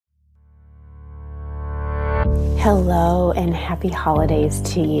Hello and happy holidays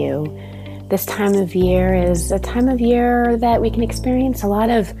to you. This time of year is a time of year that we can experience a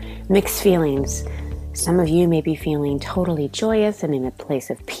lot of mixed feelings. Some of you may be feeling totally joyous and in a place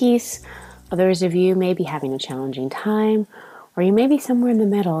of peace. Others of you may be having a challenging time, or you may be somewhere in the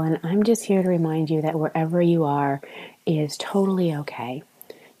middle, and I'm just here to remind you that wherever you are is totally okay.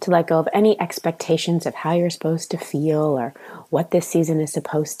 To let go of any expectations of how you're supposed to feel or what this season is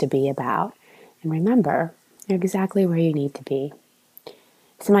supposed to be about. And remember, you're exactly where you need to be.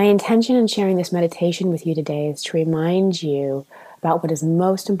 So my intention in sharing this meditation with you today is to remind you about what is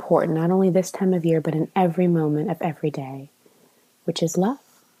most important, not only this time of year, but in every moment of every day, which is love.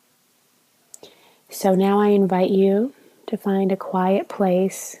 So now I invite you to find a quiet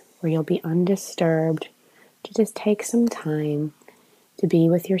place where you'll be undisturbed, to just take some time to be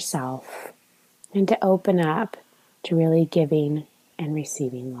with yourself and to open up to really giving and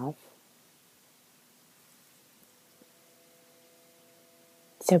receiving love.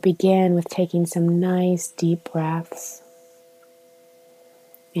 So begin with taking some nice deep breaths,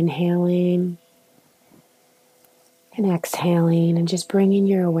 inhaling and exhaling, and just bringing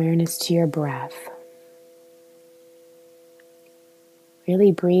your awareness to your breath.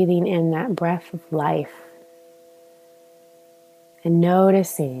 Really breathing in that breath of life and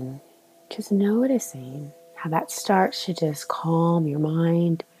just noticing how that starts to just calm your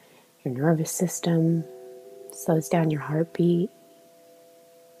mind, your nervous system, slows down your heartbeat.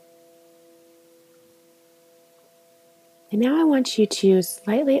 And now I want you to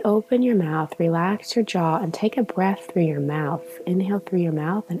slightly open your mouth, relax your jaw, and take a breath through your mouth. Inhale through your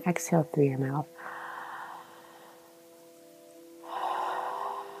mouth and exhale through your mouth.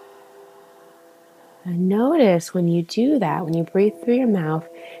 And notice when you do that, when you breathe through your mouth,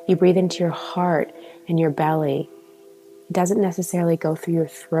 you breathe into your heart and your belly. It doesn't necessarily go through your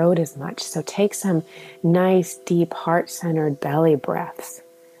throat as much. So take some nice, deep, heart-centered belly breaths.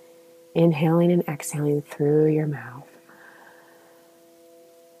 Inhaling and exhaling through your mouth.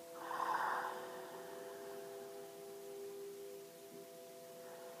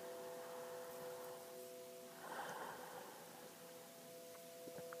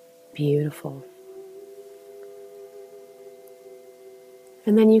 Beautiful.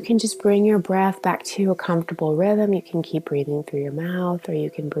 And then you can just bring your breath back to a comfortable rhythm. You can keep breathing through your mouth, or you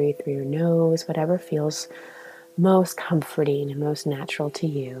can breathe through your nose, whatever feels most comforting and most natural to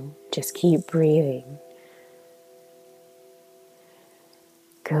you. Just keep breathing.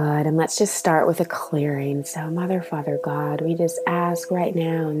 Good, and let's just start with a clearing. So Mother, Father, God, we just ask right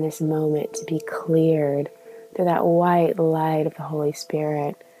now in this moment to be cleared through that white light of the Holy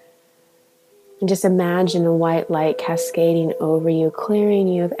Spirit. And just imagine a white light cascading over you, clearing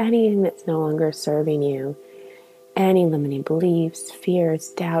you of anything that's no longer serving you. Any limiting beliefs, fears,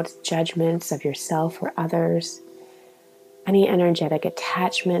 doubts, judgments of yourself or others. Any energetic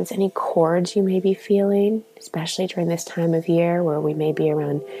attachments, any cords you may be feeling, especially during this time of year where we may be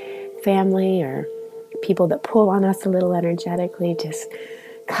around family or people that pull on us a little energetically, just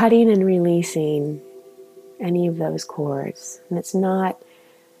cutting and releasing any of those cords. And it's not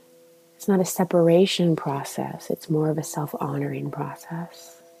a separation process, it's more of a self-honoring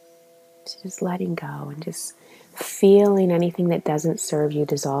process. So just letting go and just feeling anything that doesn't serve you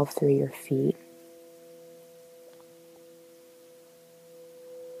dissolve through your feet.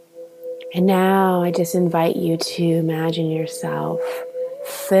 And now I just invite you to imagine yourself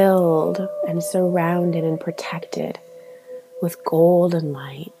filled and surrounded and protected with golden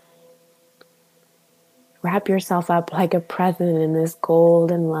light. Wrap yourself up like a present in this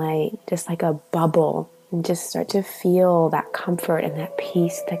golden light, just like a bubble, and just start to feel that comfort and that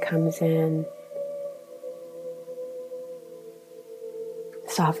peace that comes in.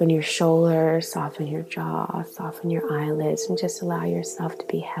 Soften your shoulders, soften your jaw, soften your eyelids, and just allow yourself to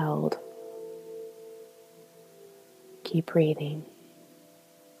be held. Keep breathing.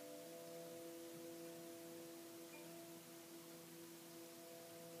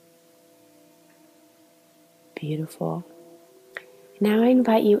 Beautiful. Now I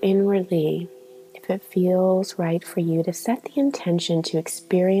invite you inwardly, if it feels right for you, to set the intention to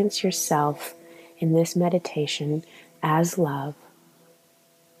experience yourself in this meditation as love,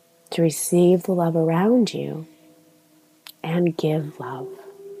 to receive the love around you and give love.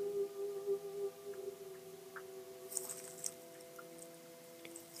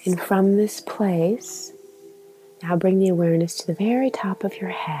 And from this place, now bring the awareness to the very top of your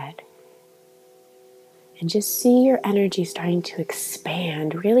head. And just see your energy starting to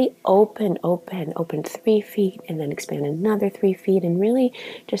expand, really open 3 feet, and then expand another 3 feet, and really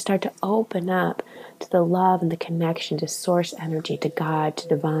just start to open up to the love and the connection to source energy, to God, to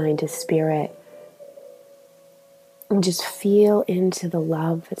divine, to spirit. And just feel into the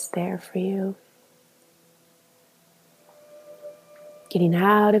love that's there for you. Getting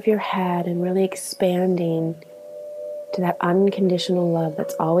out of your head and really expanding to that unconditional love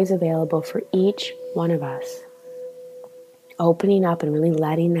that's always available for each one of us. Opening up and really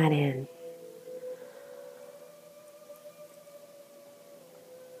letting that in.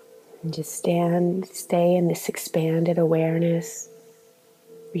 And just stay in this expanded awareness,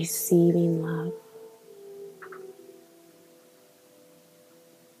 receiving love.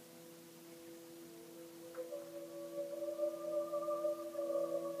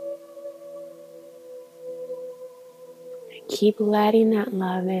 Keep letting that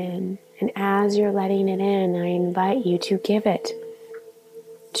love in. And as you're letting it in, I invite you to give it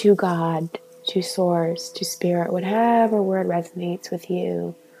to God, to Source, to Spirit, whatever word resonates with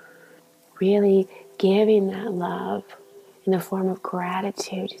you. Really giving that love in the form of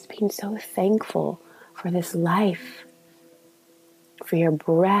gratitude, just being so thankful for this life, for your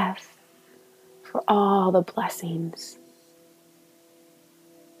breath, for all the blessings.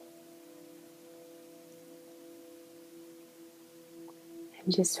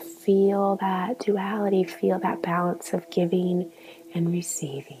 And just feel that duality, feel that balance of giving and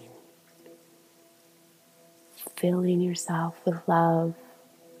receiving. Filling yourself with love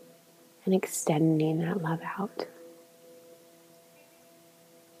and extending that love out.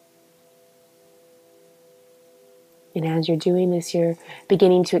 And as you're doing this, you're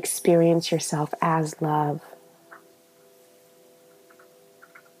beginning to experience yourself as love.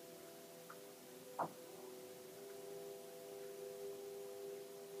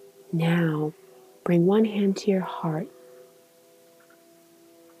 Now, bring one hand to your heart.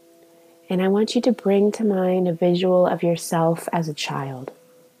 And I want you to bring to mind a visual of yourself as a child.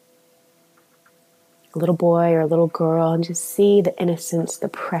 A little boy or a little girl, and just see the innocence, the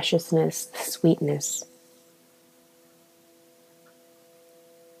preciousness, the sweetness.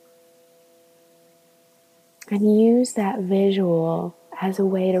 And use that visual as a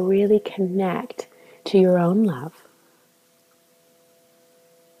way to really connect to your own love.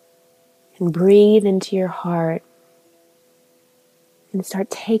 And breathe into your heart and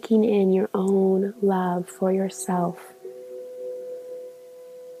start taking in your own love for yourself.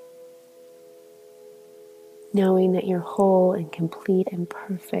 Knowing that you're whole and complete and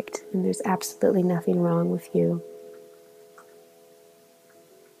perfect, and there's absolutely nothing wrong with you.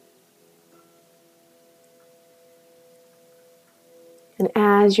 And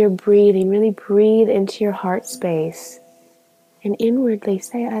as you're breathing, really breathe into your heart space and inwardly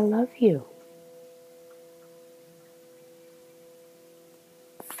say, I love you.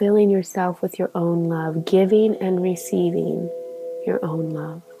 Filling yourself with your own love, giving and receiving your own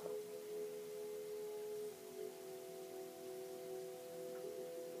love.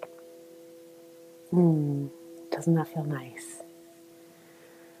 Doesn't that feel nice?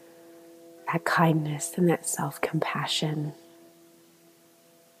 That kindness and that self-compassion.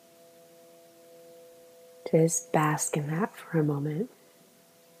 Just bask in that for a moment.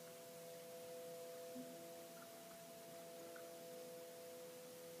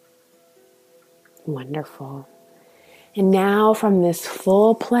 Wonderful. And now from this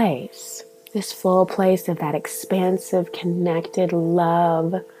full place of that expansive, connected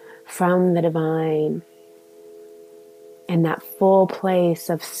love from the divine, and that full place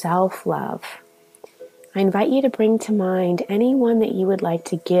of self-love, I invite you to bring to mind anyone that you would like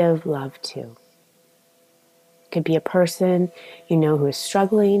to give love to. It could be a person you know who is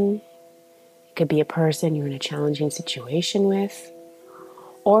struggling. It could be a person you're in a challenging situation with.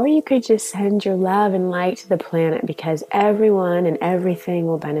 Or you could just send your love and light to the planet, because everyone and everything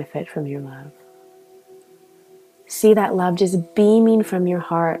will benefit from your love. See that love just beaming from your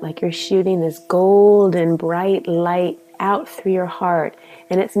heart, like you're shooting this golden bright light out through your heart,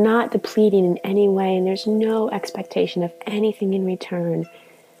 and it's not depleting in any way, and there's no expectation of anything in return.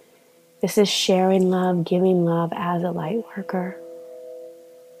 This is sharing love, giving love as a light worker.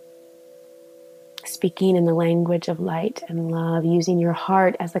 Speaking in the language of light and love, using your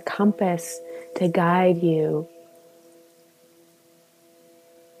heart as a compass to guide you.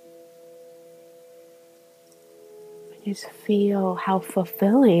 Just feel how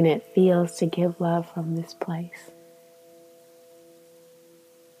fulfilling it feels to give love from this place.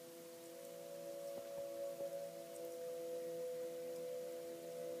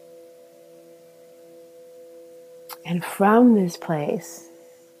 And from this place,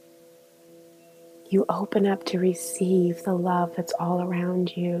 you open up to receive the love that's all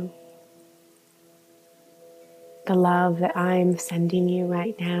around you. The love that I'm sending you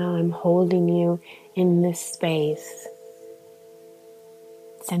right now. I'm holding you in this space.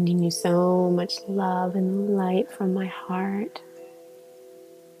 Sending you so much love and light from my heart.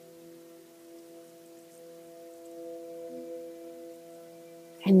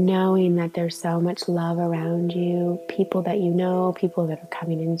 And knowing that there's so much love around you, people that you know, people that are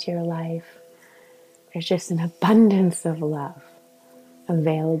coming into your life. There's just an abundance of love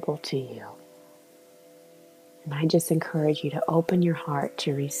available to you. And I just encourage you to open your heart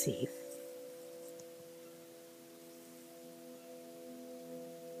to receive.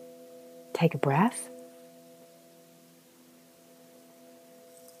 Take a breath.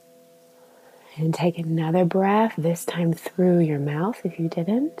 And take another breath, this time through your mouth if you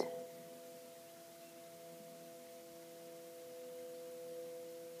didn't.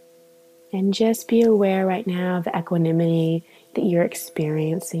 And just be aware right now of the equanimity that you're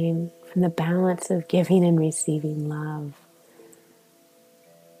experiencing from the balance of giving and receiving love.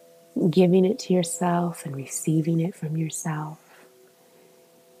 Giving it to yourself and receiving it from yourself.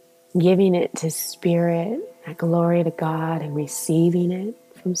 Giving it to Spirit, that glory to God, and receiving it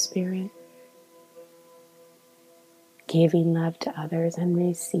from Spirit. Giving love to others and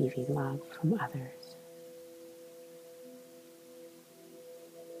receiving love from others.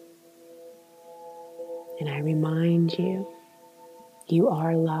 And I remind you, you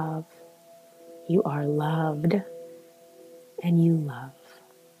are love, you are loved, and you love.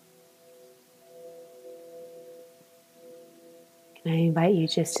 And I invite you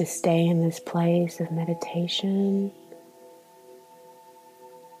just to stay in this place of meditation,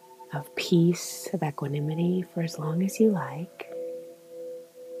 of peace, of equanimity for as long as you like.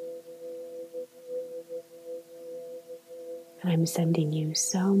 And I'm sending you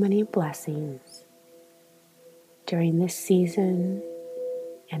so many blessings during this season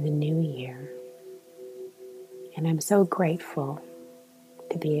and the new year. And I'm so grateful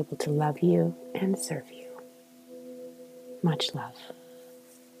to be able to love you and serve you. Much love.